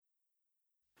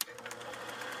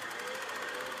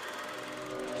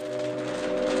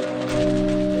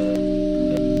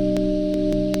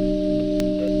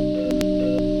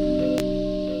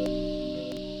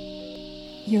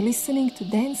to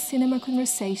Dance Cinema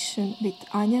Conversation with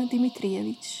Anja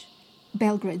Dimitrijević,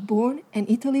 Belgrade-born and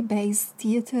Italy-based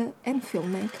theatre and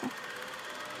filmmaker.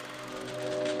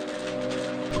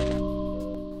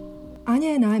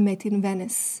 Anja and I met in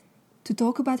Venice to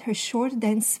talk about her short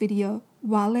dance video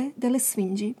Valle delle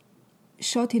Sfingi,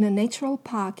 shot in a natural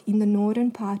park in the northern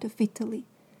part of Italy,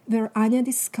 where Anja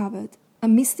discovered a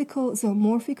mystical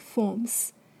zoomorphic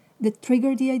forms that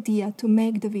triggered the idea to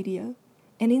make the video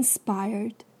and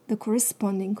inspired the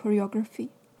corresponding choreography.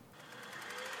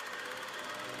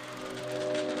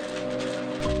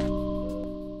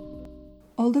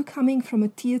 Although coming from a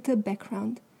theatre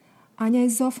background, Anja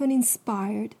is often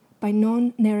inspired by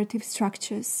non-narrative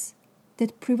structures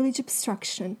that privilege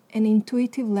abstraction and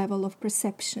intuitive level of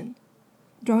perception,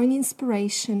 drawing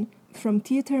inspiration from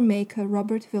theatre maker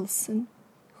Robert Wilson,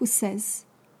 who says,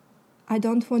 "I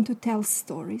don't want to tell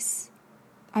stories,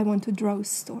 I want to draw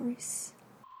stories."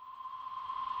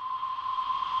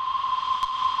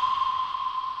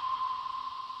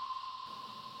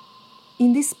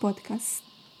 In this podcast,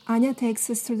 Anja takes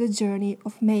us through the journey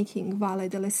of making Valle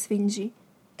delle Sfingi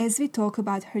as we talk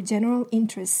about her general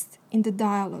interest in the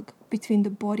dialogue between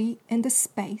the body and the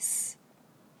space,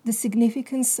 the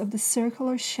significance of the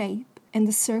circular shape and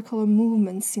the circular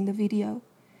movements in the video,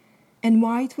 and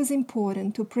why it was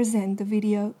important to present the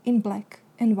video in black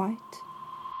and white.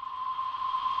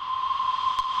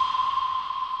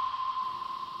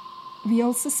 We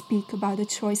also speak about the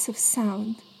choice of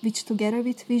sound, which together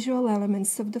with visual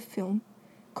elements of the film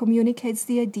communicates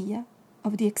the idea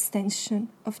of the extension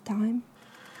of time.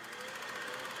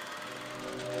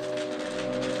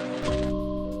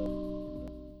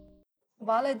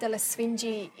 Valle delle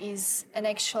Sfingi is an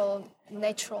actual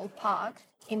natural park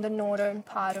in the northern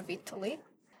part of Italy.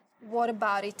 What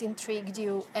about it intrigued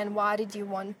you, and why did you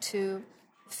want to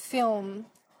film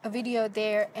a video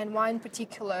there, and why in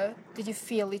particular did you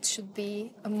feel it should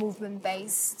be a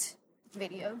movement-based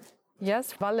video?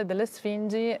 Yes, Valle delle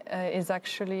Sfingi is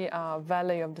actually a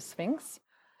Valley of the Sphinx,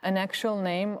 an actual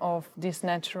name of this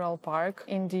natural park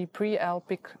in the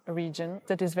pre-Alpic region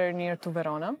that is very near to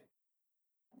Verona.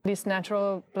 This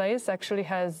natural place actually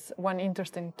has one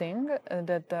interesting thing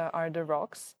that are the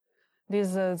rocks.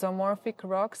 These zoomorphic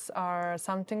rocks are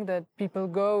something that people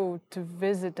go to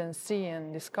visit and see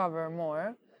and discover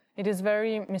more. It is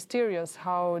very mysterious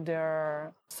how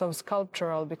they're so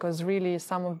sculptural, because really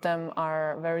some of them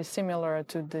are very similar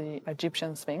to the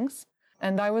Egyptian Sphinx.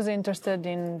 And I was interested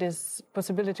in this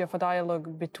possibility of a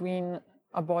dialogue between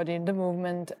a body, the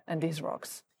movement, and these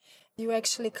rocks. You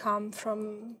actually come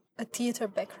from a theatre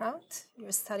background.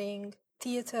 You're studying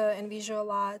theatre and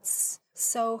visual arts.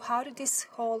 So how did this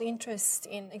whole interest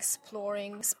in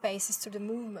exploring spaces through the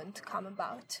movement come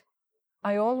about?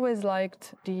 I always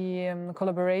liked the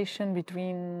collaboration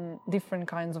between different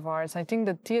kinds of arts. I think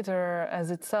that theater as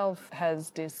itself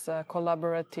has this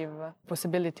collaborative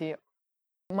possibility.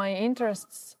 My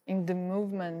interests in the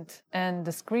movement and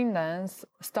the screen dance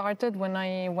started when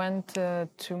I went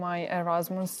to my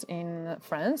Erasmus in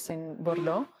France, in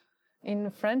Bordeaux. In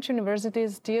French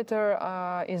universities, theater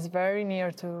is very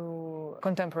near to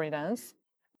contemporary dance.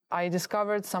 I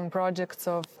discovered some projects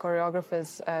of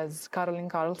choreographers as Caroline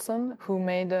Carlson, who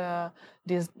made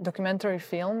this documentary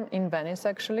film in Venice,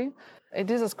 actually. It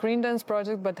is a screen dance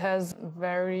project, but has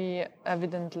very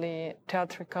evidently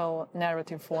theatrical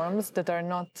narrative forms that are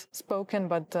not spoken,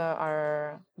 but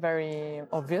are very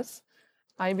obvious.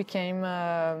 I became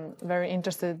very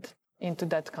interested into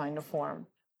that kind of form.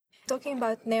 Talking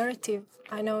about narrative,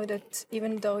 I know that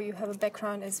even though you have a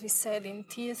background, as we said, in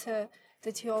theater,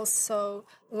 that you also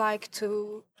like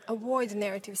to avoid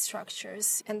narrative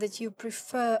structures and that you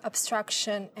prefer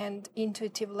abstraction and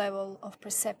intuitive level of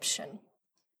perception.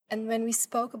 And when we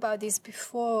spoke about this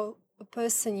before, a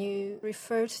person you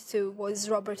referred to was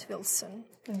Robert Wilson.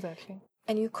 Exactly.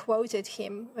 And you quoted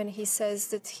him when he says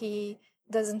that he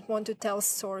doesn't want to tell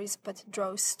stories but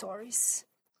draw stories.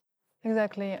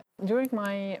 Exactly. During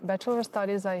my bachelor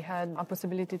studies, I had a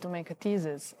possibility to make a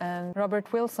thesis, and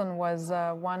Robert Wilson was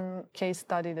one case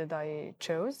study that I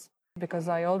chose because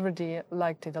I already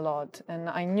liked it a lot, and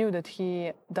I knew that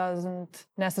he doesn't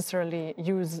necessarily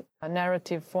use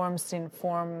narrative forms in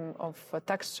form of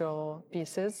textual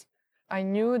pieces. I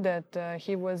knew that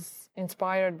he was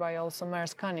inspired by also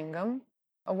Merce Cunningham.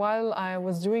 While I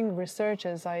was doing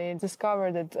researches, I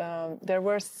discovered that there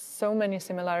were so many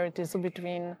similarities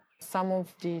between some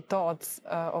of the thoughts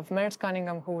of Merce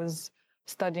Cunningham, who was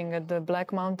studying at the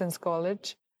Black Mountains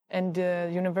College, and the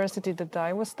university that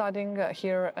I was studying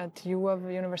here at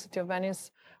UOV, University of Venice,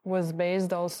 was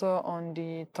based also on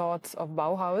the thoughts of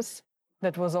Bauhaus.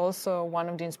 That was also one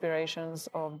of the inspirations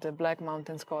of the Black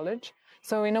Mountains College.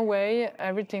 So in a way,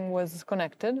 everything was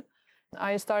connected.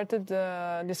 I started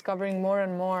discovering more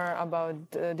and more about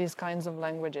these kinds of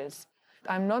languages.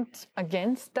 I'm not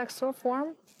against textual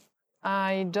form.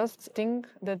 I just think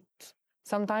that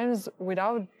sometimes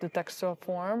without the textual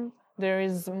form, there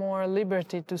is more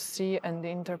liberty to see and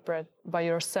interpret by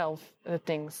yourself the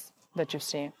things that you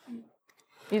see.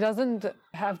 It doesn't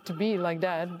have to be like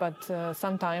that, but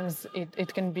sometimes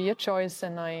it can be a choice,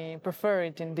 and I prefer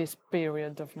it in this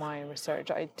period of my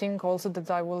research. I think also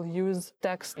that I will use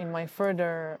text in my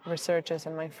further researches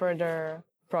and my further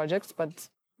projects, but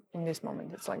in this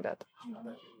moment it's like that.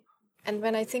 And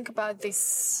when I think about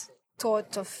this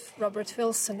thought of Robert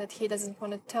Wilson, that he doesn't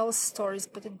want to tell stories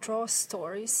but to draw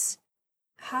stories,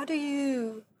 how do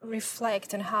you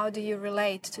reflect and how do you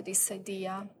relate to this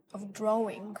idea of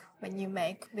drawing when you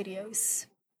make videos?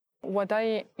 What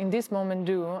I, in this moment,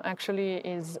 do actually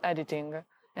is editing.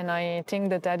 And I think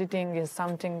that editing is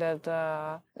something that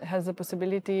has the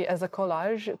possibility as a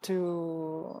collage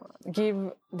to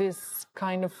give this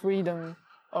kind of freedom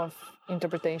of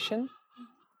interpretation,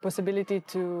 possibility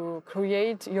to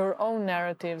create your own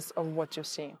narratives of what you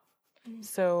see.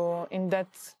 So in that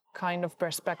kind of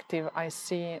perspective, I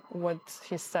see what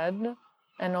he said.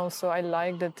 And also I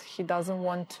like that he doesn't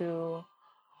want to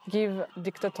give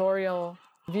dictatorial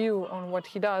view on what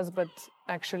he does, but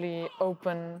actually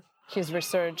open his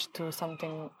research to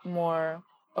something more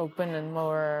open and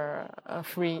more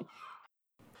free.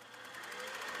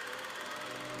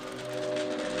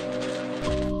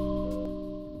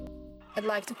 I'd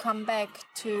like to come back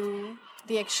to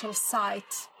the actual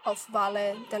site of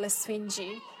Valle delle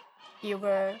Sfingi. You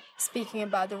were speaking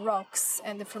about the rocks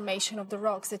and the formation of the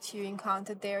rocks that you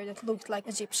encountered there that looked like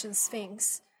Egyptian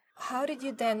sphinx. How did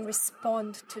you then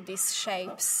respond to these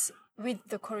shapes with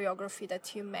the choreography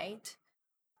that you made?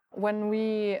 When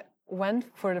we went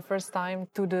for the first time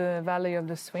to the Valley of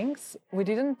the Sphinx, we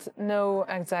didn't know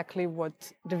exactly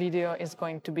what the video is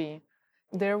going to be.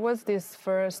 There was this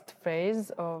first phase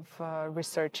of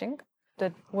researching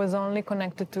that was only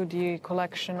connected to the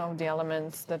collection of the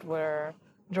elements that were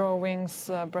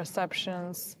drawings,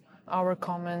 perceptions, our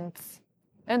comments,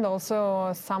 and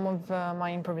also some of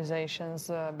my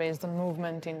improvisations based on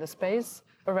movement in the space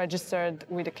registered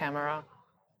with the camera.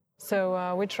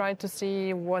 So we tried to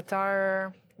see what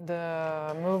are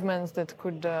the movements that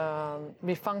could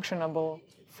be functionable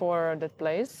for that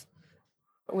place.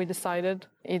 We decided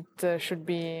it should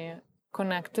be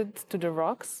connected to the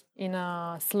rocks in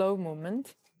a slow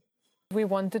movement. We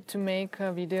wanted to make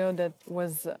a video that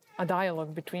was a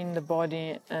dialogue between the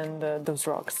body and those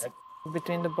rocks,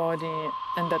 between the body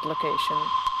and that location.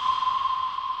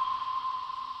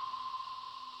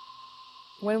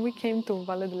 When we came to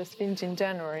Valle delle Sfingi in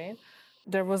January,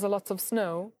 there was a lot of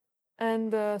snow,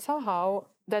 and somehow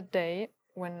that day,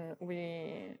 when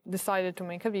we decided to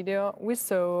make a video, we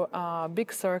saw a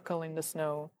big circle in the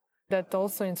snow that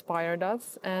also inspired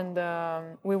us, and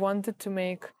we wanted to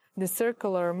make the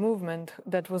circular movement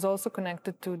that was also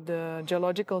connected to the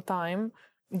geological time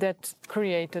that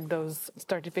created those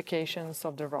stratifications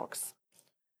of the rocks.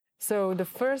 So the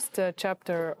first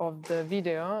chapter of the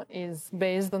video is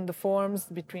based on the forms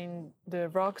between the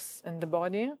rocks and the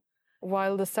body,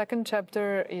 while the second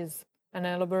chapter is an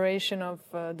elaboration of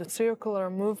the circular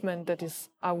movement that is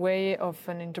a way of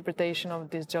an interpretation of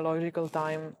this geological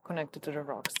time connected to the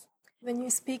rocks. When you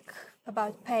speak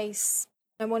about pace,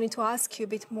 I wanted to ask you a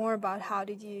bit more about how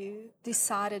did you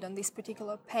decide on this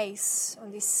particular pace,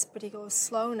 on this particular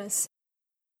slowness.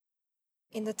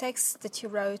 In the text that you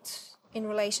wrote in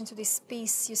relation to this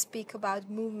piece, you speak about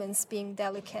movements being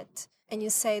delicate, and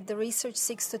you say the research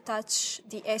seeks to touch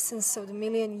the essence of the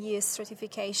million-year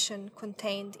stratification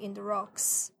contained in the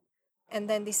rocks. And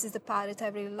then this is the part that I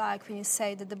really like, when you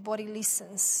say that the body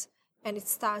listens and it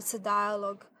starts a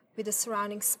dialogue with the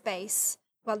surrounding space,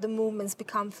 while the movements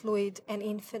become fluid and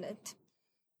infinite.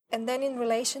 And then in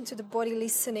relation to the body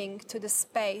listening to the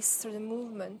space through the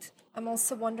movement, I'm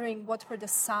also wondering what were the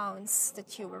sounds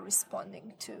that you were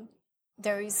responding to.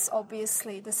 There is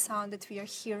obviously the sound that we are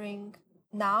hearing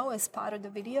now as part of the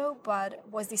video, but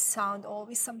was this sound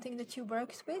always something that you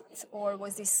worked with, or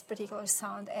was this particular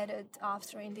sound added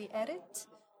after in the edit?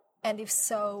 And if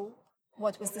so,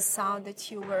 what was the sound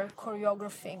that you were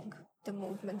choreographing the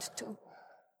movement to?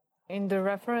 In the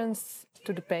reference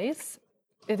to the pace,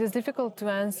 it is difficult to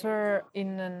answer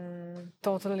in a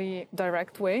totally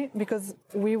direct way, because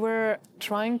we were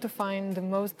trying to find the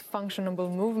most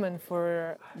functionable movement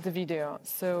for the video.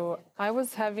 So I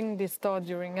was having this thought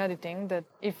during editing that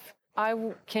if I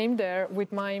came there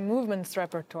with my movements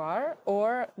repertoire,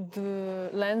 or the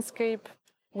landscape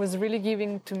was really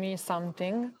giving to me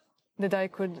something that I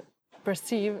could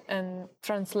perceive and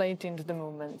translate into the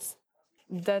movements.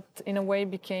 That, in a way,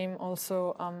 became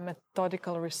also a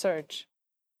methodical research.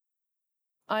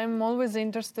 I'm always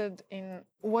interested in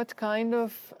what kind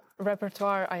of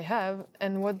repertoire I have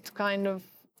and what kind of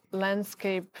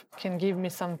landscape can give me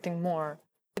something more.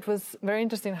 It was very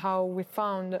interesting how we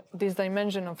found this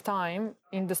dimension of time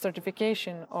in the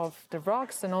stratification of the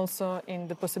rocks and also in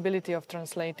the possibility of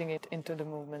translating it into the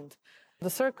movement. The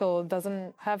circle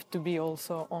doesn't have to be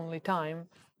also only time,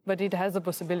 but it has a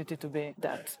possibility to be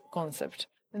that concept.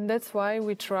 And that's why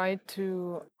we tried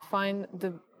to find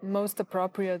the most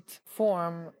appropriate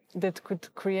form that could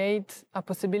create a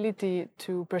possibility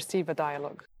to perceive a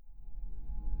dialogue.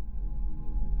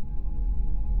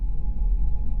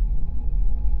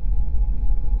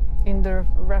 In the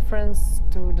reference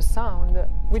to the sound,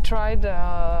 we tried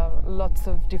lots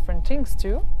of different things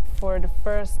too. For the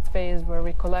first phase where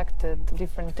we collected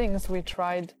different things, we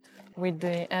tried with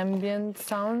the ambient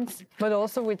sounds, but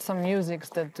also with some musics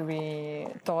that we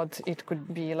thought it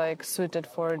could be like suited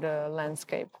for the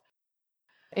landscape.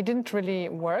 It didn't really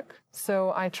work,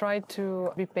 so I tried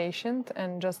to be patient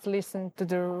and just listen to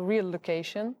the real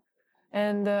location.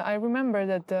 And I remember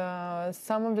that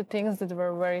some of the things that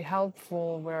were very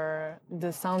helpful were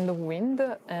the sound of wind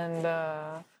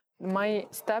and my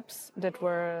steps that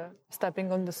were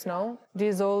stepping on the snow.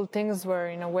 These all things were,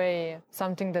 in a way,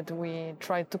 something that we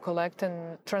tried to collect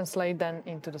and translate then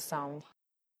into the sound.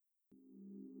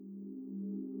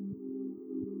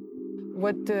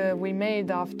 What we made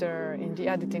after in the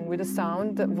editing with the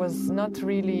sound was not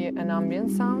really an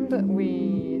ambient sound.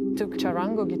 We took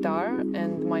charango guitar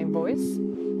and my voice,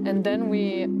 and then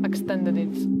we extended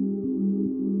it.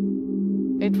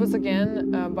 It was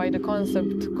again by the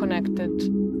concept connected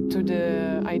to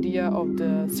the idea of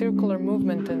the circular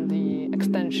movement and the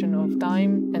extension of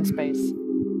time and space.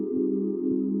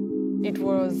 It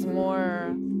was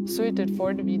more suited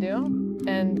for the video,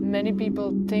 and many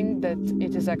people think that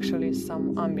it is actually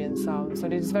some ambient sound. So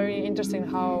it's very interesting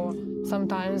how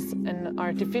sometimes an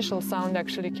artificial sound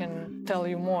actually can tell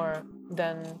you more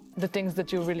than the things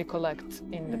that you really collect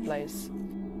in the place.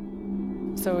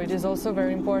 So it is also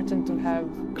very important to have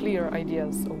clear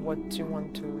ideas of what you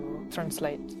want to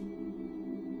translate.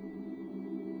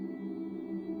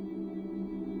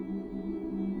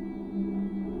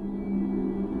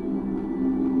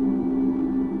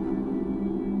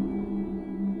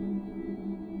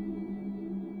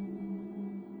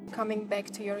 Coming back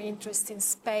to your interest in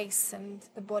space and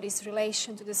the body's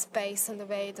relation to the space and the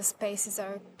way the spaces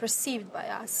are perceived by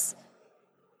us.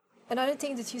 Another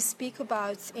thing that you speak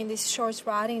about in this short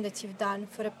writing that you've done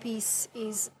for a piece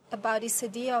is about this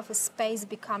idea of a space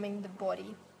becoming the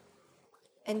body.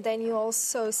 And then you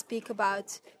also speak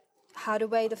about how the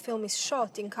way the film is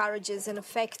shot encourages and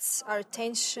affects our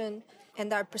attention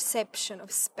and our perception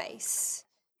of space.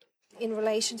 In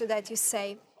relation to that, you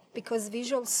say, because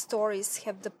visual stories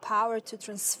have the power to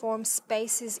transform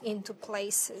spaces into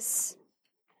places.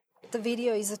 The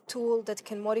video is a tool that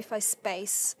can modify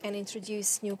space and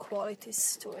introduce new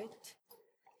qualities to it.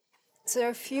 So there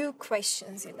are a few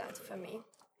questions in that for me.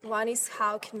 One is,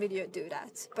 how can video do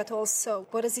that? But also,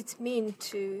 what does it mean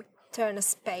to turn a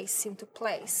space into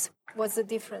place? What's the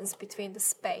difference between the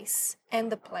space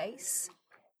and the place?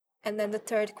 And then the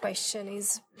third question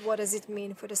is, what does it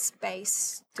mean for the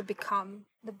space to become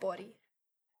the body?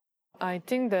 I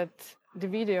think that the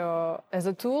video as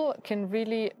a tool can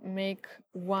really make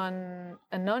one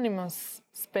anonymous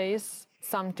space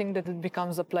something that it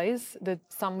becomes a place that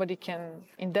somebody can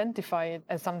identify it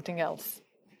as something else.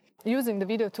 Using the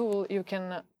video tool, you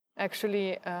can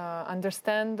actually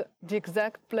understand the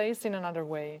exact place in another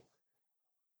way.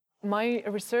 My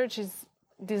research is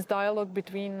this dialogue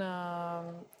between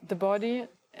the body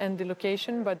and the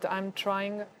location, but I'm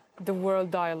trying the world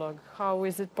dialogue. How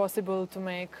is it possible to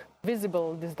make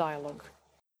visible this dialogue?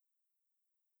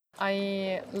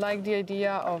 I like the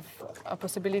idea of a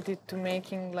possibility to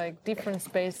making like different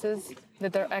spaces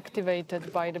that are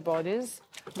activated by the bodies,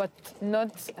 but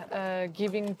not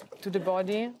giving to the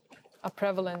body a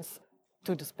prevalence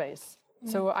to the space.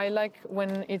 So I like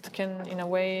when it can, in a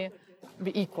way,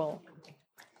 be equal.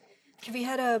 We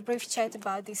had a brief chat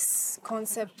about this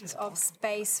concept of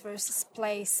space versus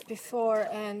place before,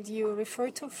 and you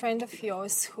referred to a friend of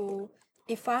yours who,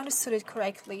 if I understood it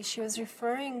correctly, she was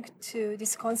referring to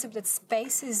this concept that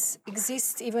spaces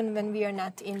exist even when we are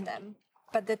not in them,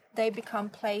 but that they become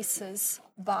places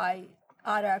by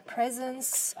either our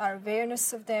presence, our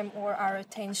awareness of them, or our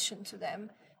attention to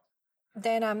them.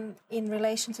 then I'm, in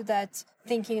relation to that,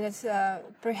 thinking that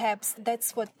perhaps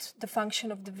that's what the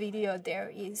function of the video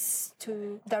there is,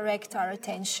 to direct our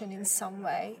attention in some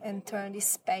way and turn these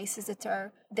spaces that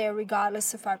are there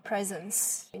regardless of our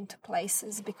presence into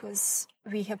places, because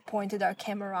we have pointed our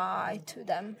camera eye to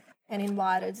them and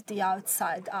invited the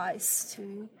outside eyes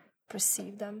to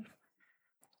perceive them.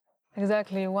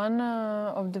 Exactly. One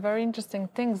of the very interesting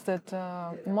things that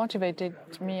motivated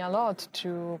me a lot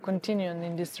to continue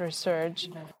in this research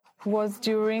was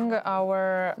during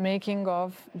our making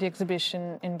of the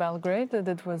exhibition in Belgrade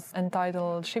that was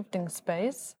entitled Shifting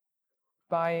Space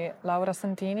by Laura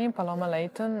Santini, Paloma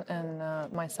Layton,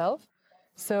 and myself.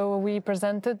 So we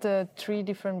presented 3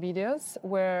 different videos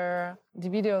where the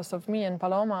videos of me and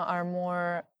Paloma are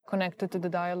more connected to the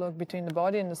dialogue between the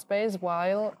body and the space,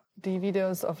 while the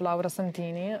videos of Laura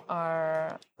Santini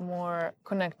are more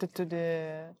connected to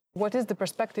what is the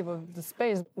perspective of the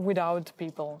space without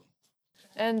people.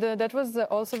 And that was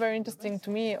also very interesting to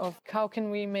me, of how can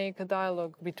we make a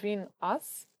dialogue between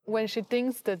us when she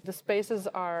thinks that the spaces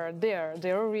are there,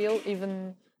 they're real,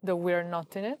 even though we're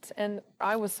not in it. And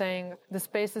I was saying the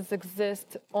spaces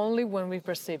exist only when we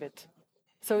perceive it.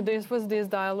 So this was this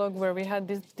dialogue where we had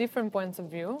these different points of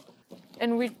view,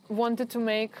 and we wanted to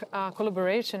make a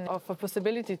collaboration of a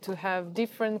possibility to have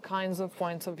different kinds of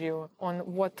points of view on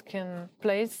what can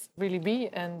place really be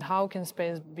and how can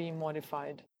space be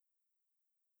modified.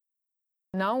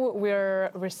 Now we're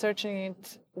researching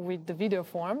it with the video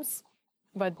forms,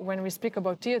 but when we speak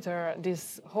about theater,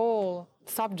 this whole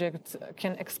subject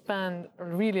can expand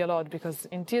really a lot, because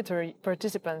in theater,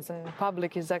 participants and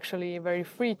public is actually very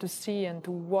free to see and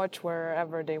to watch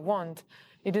wherever they want.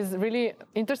 It is really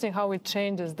interesting how it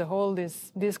changes the whole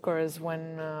this discourse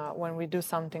when we do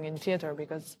something in theater,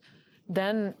 because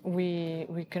then we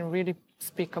can really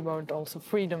speak about also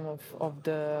freedom of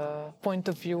the point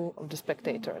of view of the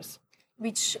spectators.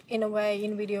 Which, in a way,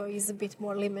 in video is a bit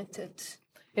more limited.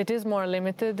 It is more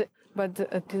limited, but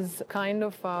it is kind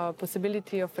of a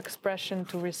possibility of expression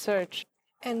to research.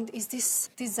 And is this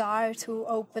desire to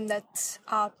open that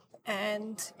up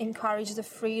and encourage the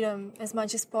freedom as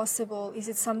much as possible, is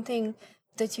it something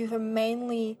that you have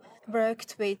mainly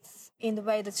worked with in the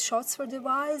way that shots were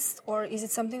devised, or is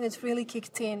it something that really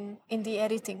kicked in the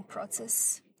editing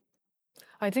process?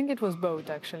 I think it was both,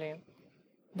 actually.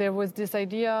 There was this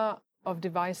idea of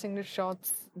devising the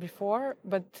shots before,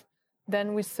 but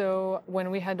then we saw,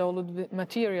 when we had all of the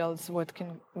materials, what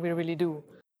can we really do?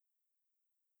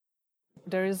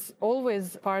 There is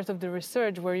always part of the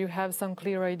research where you have some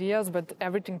clear ideas, but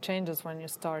everything changes when you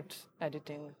start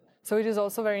editing. So it is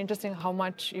also very interesting how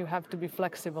much you have to be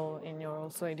flexible in your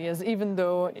also ideas, even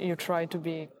though you try to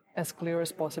be as clear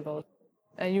as possible.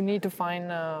 You need to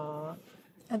find a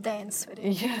dance with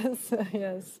it. Yes,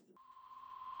 yes.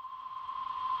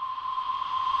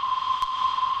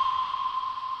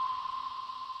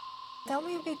 Tell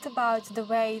me a bit about the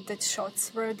way that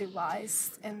shots were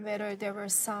devised and whether there were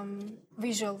some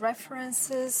visual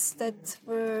references that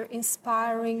were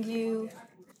inspiring you,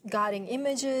 guiding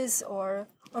images, or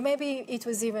maybe it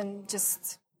was even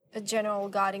just a general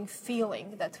guiding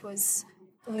feeling that was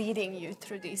leading you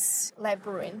through this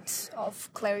labyrinth of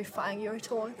clarifying your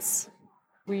thoughts.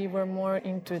 We were more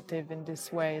intuitive in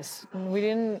these ways. We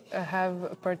didn't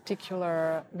have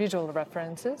particular visual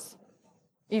references.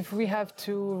 If we have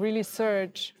to really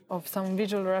search of some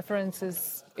visual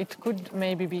references, it could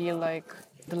maybe be like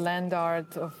the land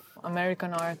art of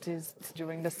American artists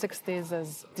during the 60s,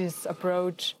 as this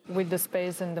approach with the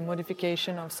space and the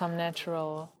modification of some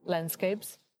natural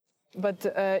landscapes. But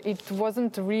it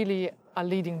wasn't really a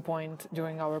leading point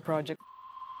during our project.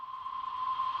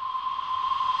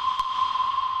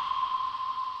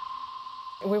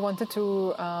 We wanted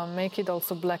to make it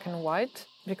also black and white,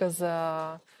 because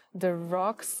the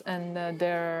rocks and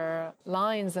their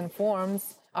lines and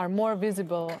forms are more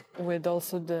visible with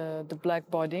also the black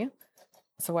body.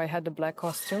 So I had the black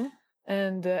costume,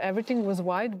 and everything was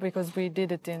white because we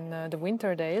did it in the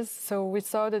winter days. So we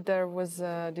saw that there was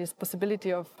this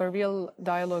possibility of a real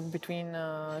dialogue between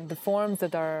the forms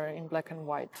that are in black and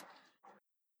white.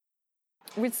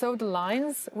 We saw the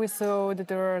lines, we saw that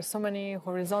there are so many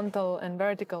horizontal and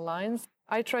vertical lines.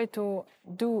 I tried to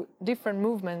do different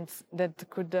movements that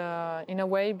could, in a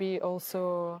way, be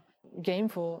also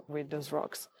gameful with those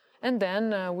rocks. And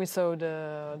then we saw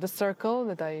the circle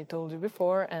that I told you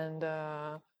before, and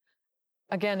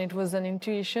again, it was an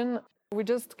intuition. We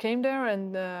just came there,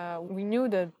 and we knew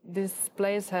that this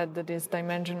place had this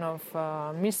dimension of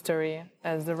mystery,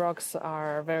 as the rocks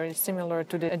are very similar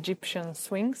to the Egyptian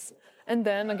Sphinx. And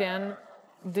then again,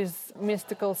 this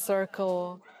mystical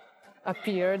circle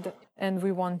appeared, and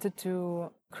we wanted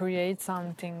to create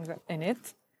something in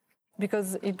it,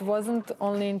 because it wasn't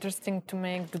only interesting to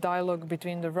make the dialogue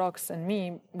between the rocks and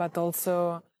me, but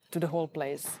also to the whole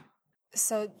place.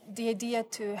 So the idea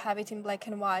to have it in black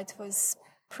and white was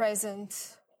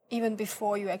present even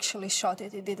before you actually shot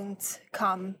it. It didn't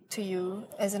come to you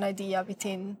as an idea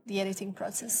within the editing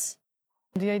process.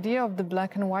 The idea of the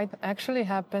black and white actually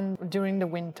happened during the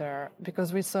winter,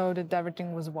 because we saw that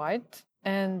everything was white,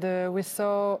 and we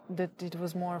saw that it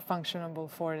was more functionable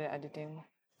for the editing.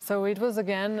 So it was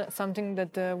again something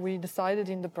that we decided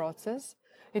in the process.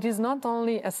 It is not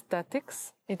only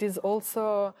aesthetics, it is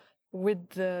also with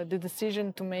the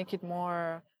decision to make it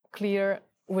more clear,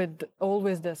 with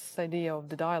always this idea of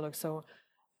the dialogue. So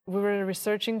we were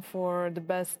researching for the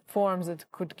best forms that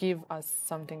could give us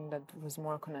something that was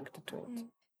more connected to it.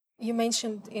 You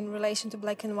mentioned in relation to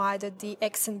black and white that the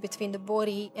accent between the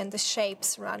body and the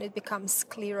shapes around it becomes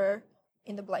clearer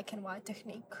in the black and white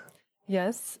technique.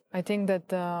 Yes, I think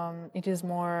that it is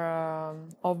more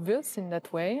obvious in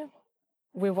that way.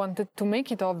 We wanted to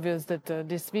make it obvious that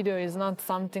this video is not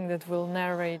something that will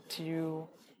narrate you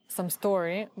some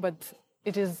story, but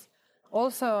it is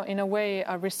also, in a way,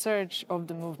 a research of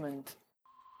the movement.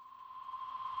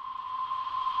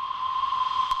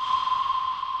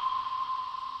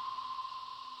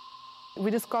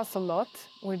 We discuss a lot.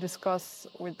 We discuss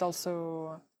with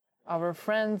also our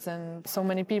friends and so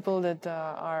many people that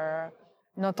are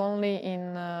not only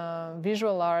in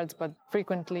visual arts, but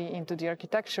frequently into the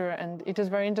architecture. And it is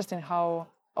very interesting how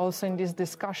also in these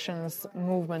discussions,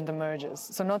 movement emerges.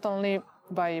 So not only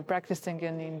by practicing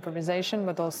in improvisation,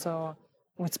 but also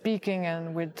with speaking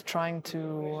and with trying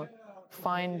to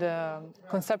find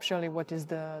conceptually what is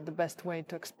the best way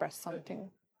to express something.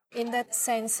 In that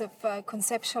sense of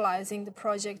conceptualizing the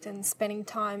project and spending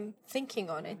time thinking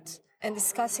on it and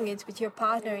discussing it with your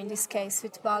partner, in this case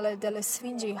with Valle delle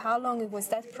Sfingi, how long was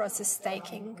that process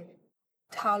taking?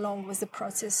 How long was the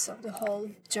process of the whole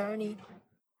journey?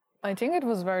 I think it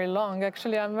was very long.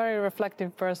 Actually, I'm a very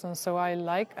reflective person, so I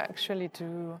like actually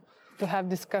to have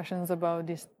discussions about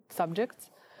these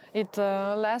subjects. It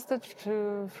lasted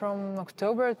from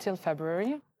October till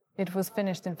February. It was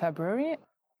finished in February.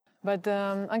 But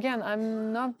again,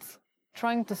 I'm not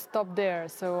trying to stop there.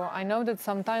 So I know that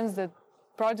sometimes the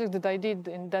project that I did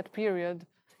in that period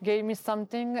gave me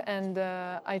something, and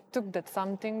I took that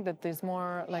something that is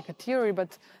more like a theory,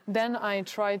 but then I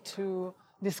tried to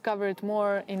discover it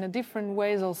more in a different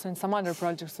ways also in some other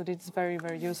projects. So it's very,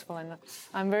 very useful. And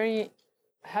I'm very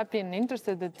happy and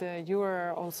interested that you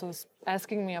are also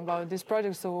asking me about this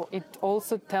project. So it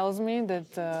also tells me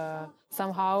that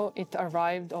somehow it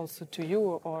arrived also to you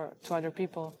or to other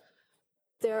people.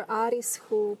 There are artists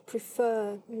who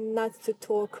prefer not to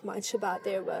talk much about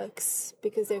their works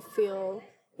because they feel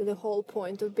that the whole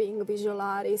point of being a visual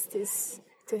artist is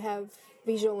to have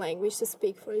visual language to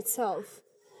speak for itself.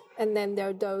 And then there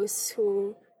are those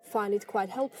who find it quite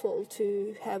helpful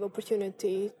to have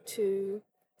opportunity to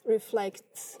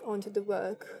reflect onto the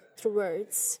work through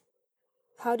words.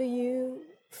 How do you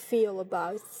feel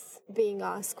about being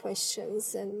asked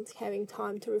questions and having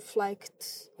time to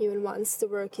reflect even once the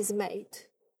work is made?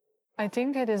 I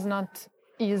think it is not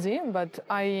easy, but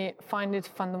I find it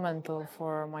fundamental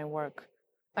for my work.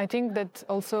 I think that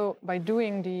also by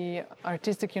doing the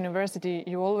artistic university,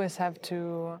 you always have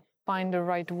to find the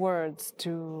right words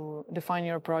to define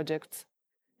your projects.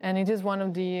 And it is one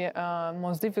of the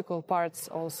most difficult parts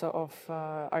also of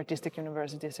artistic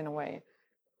universities in a way.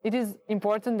 It is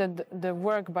important that the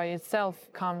work by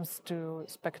itself comes to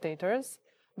spectators,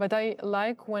 but I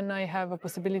like when I have a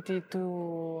possibility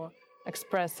to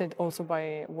express it also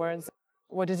by words.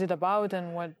 What is it about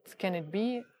and what can it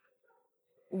be?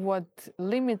 What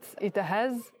limits it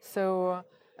has? So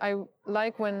I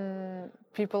like when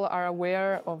people are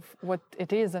aware of what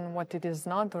it is and what it is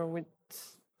not, or with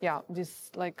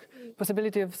this like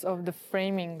possibility of the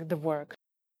framing the work.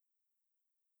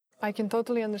 I can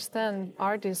totally understand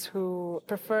artists who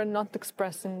prefer not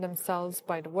expressing themselves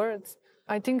by the words.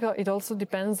 I think it also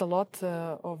depends a lot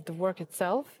of the work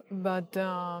itself, but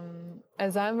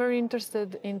as I'm very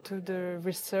interested into the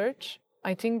research,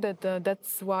 I think that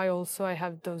that's why also I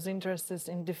have those interests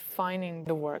in defining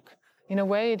the work. In a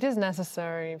way, it is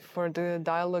necessary for the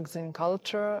dialogues in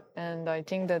culture, and I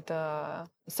think that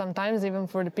sometimes even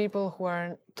for the people who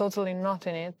are totally not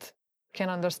in it can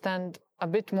understand a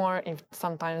bit more if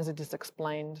sometimes it is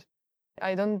explained.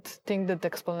 I don't think that the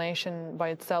explanation by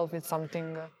itself is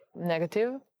something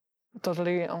negative.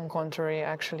 Totally on contrary,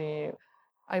 actually.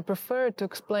 I prefer to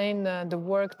explain the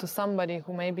work to somebody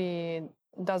who maybe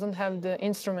doesn't have the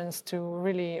instruments to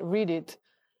really read it,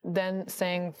 then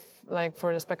saying like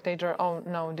for the spectator, oh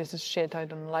no, this is shit, I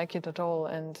don't like it at all,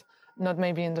 and not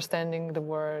maybe understanding the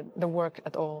work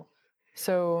at all.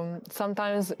 So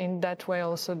sometimes in that way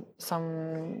also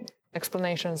some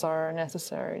explanations are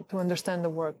necessary to understand the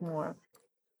work more.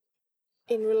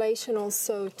 In relation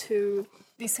also to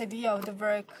this idea of the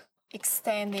work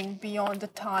extending beyond the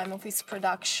time of its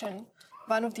production,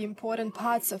 one of the important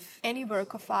parts of any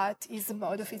work of art is the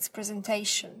mode of its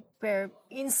presentation, where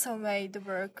in some way the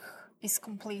work is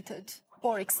completed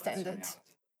or extended.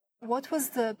 What was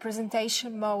the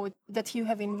presentation mode that you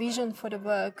have envisioned for the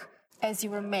work as you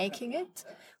were making it?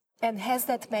 And has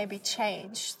that maybe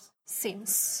changed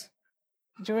since?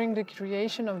 During the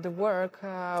creation of the work,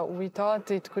 we thought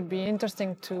it could be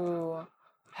interesting to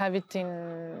have it in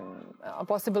a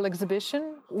possible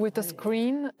exhibition with a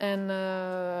screen and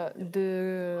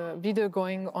the video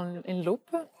going on in loop.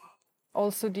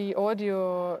 Also, the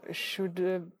audio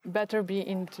should better be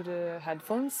into the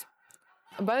headphones.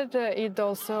 But it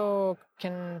also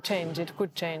can change, it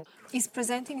could change. Is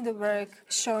presenting the work,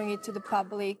 showing it to the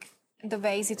public, the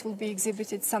ways it will be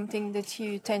exhibited, something that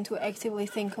you tend to actively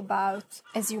think about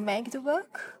as you make the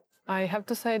work? I have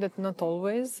to say that not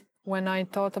always. When I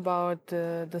thought about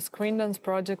the Screen Dance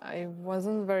project, I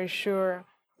wasn't very sure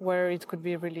where it could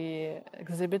be really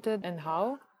exhibited and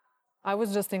how. I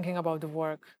was just thinking about the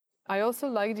work. I also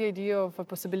like the idea of a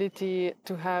possibility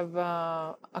to have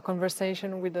a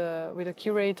conversation with a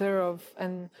curator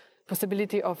and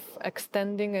possibility of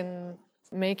extending and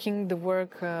making the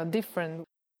work different.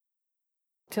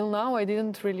 Till now, I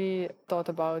didn't really thought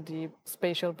about the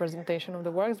spatial presentation of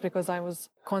the works because I was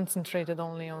concentrated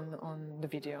only on the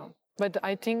video. But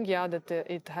I think, yeah, that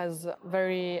it has a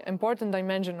very important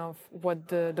dimension of what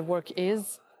the work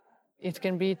is. It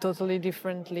can be totally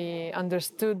differently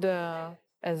understood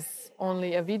as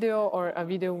only a video or a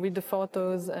video with the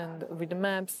photos and with the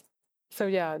maps. So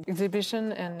yeah,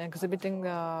 exhibition and exhibiting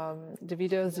the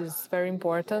videos is very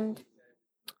important.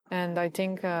 And I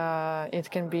think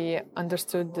it can be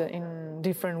understood in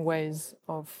different ways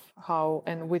of how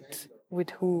and with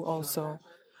who also,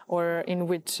 or in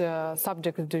which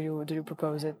subject do you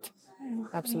propose it?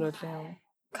 Absolutely.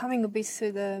 Coming a bit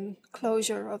to the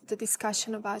closure of the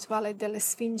discussion about Valle delle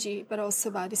Sfingi, but also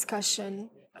about discussion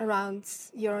around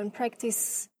your own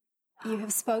practice, you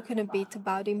have spoken a bit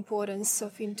about the importance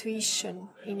of intuition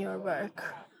in your work.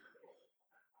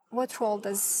 What role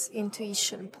does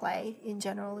intuition play in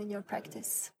general in your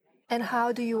practice? And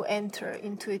how do you enter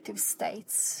intuitive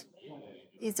states?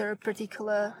 Is there a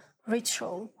particular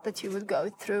ritual that you would go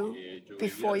through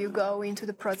before you go into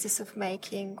the process of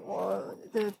making, or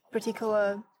the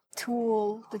particular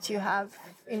tool that you have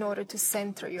in order to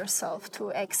center yourself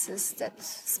to access that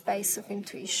space of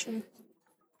intuition?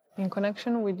 In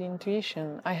connection with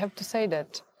intuition, I have to say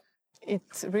that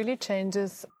it really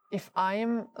changes if I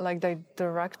am like the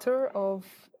director of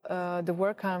the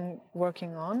work I'm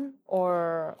working on,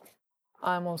 or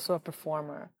I'm also a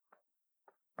performer.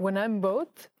 When I'm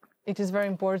both, it is very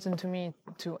important to me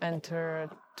to enter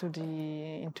to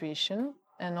the intuition,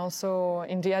 and also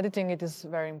in the editing it is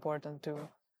very important too.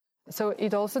 So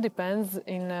it also depends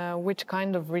in which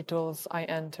kind of rituals I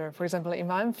enter. For example, if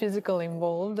I'm physically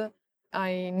involved,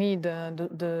 I need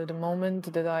the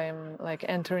moment that I am like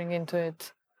entering into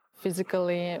it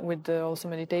physically with also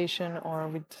meditation or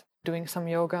with doing some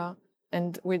yoga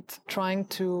and with trying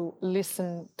to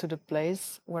listen to the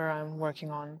place where I'm working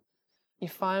on.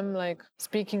 If I'm like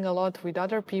speaking a lot with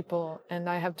other people and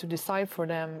I have to decide for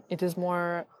them, it is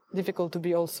more difficult to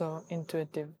be also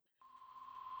intuitive.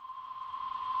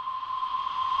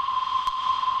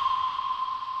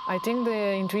 I think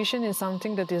the intuition is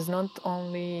something that is not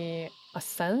only a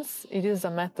sense, it is a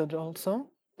method also.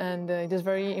 And it is a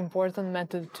very important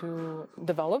method to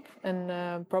develop.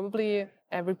 And probably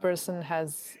every person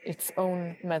has its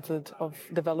own method of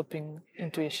developing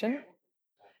intuition.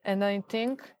 And I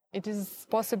think it is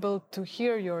possible to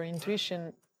hear your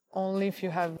intuition only if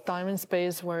you have time and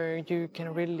space where you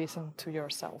can really listen to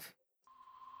yourself.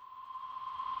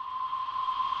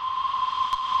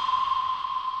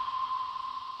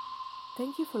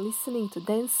 Thank you for listening to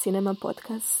Dance Cinema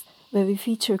Podcast, where we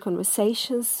feature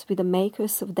conversations with the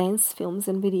makers of dance films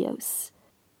and videos.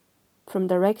 From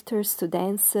directors to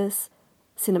dancers,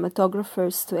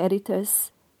 cinematographers to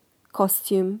editors,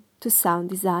 costume to sound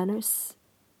designers.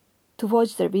 To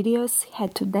watch their videos,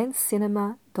 head to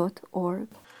dancecinema.org.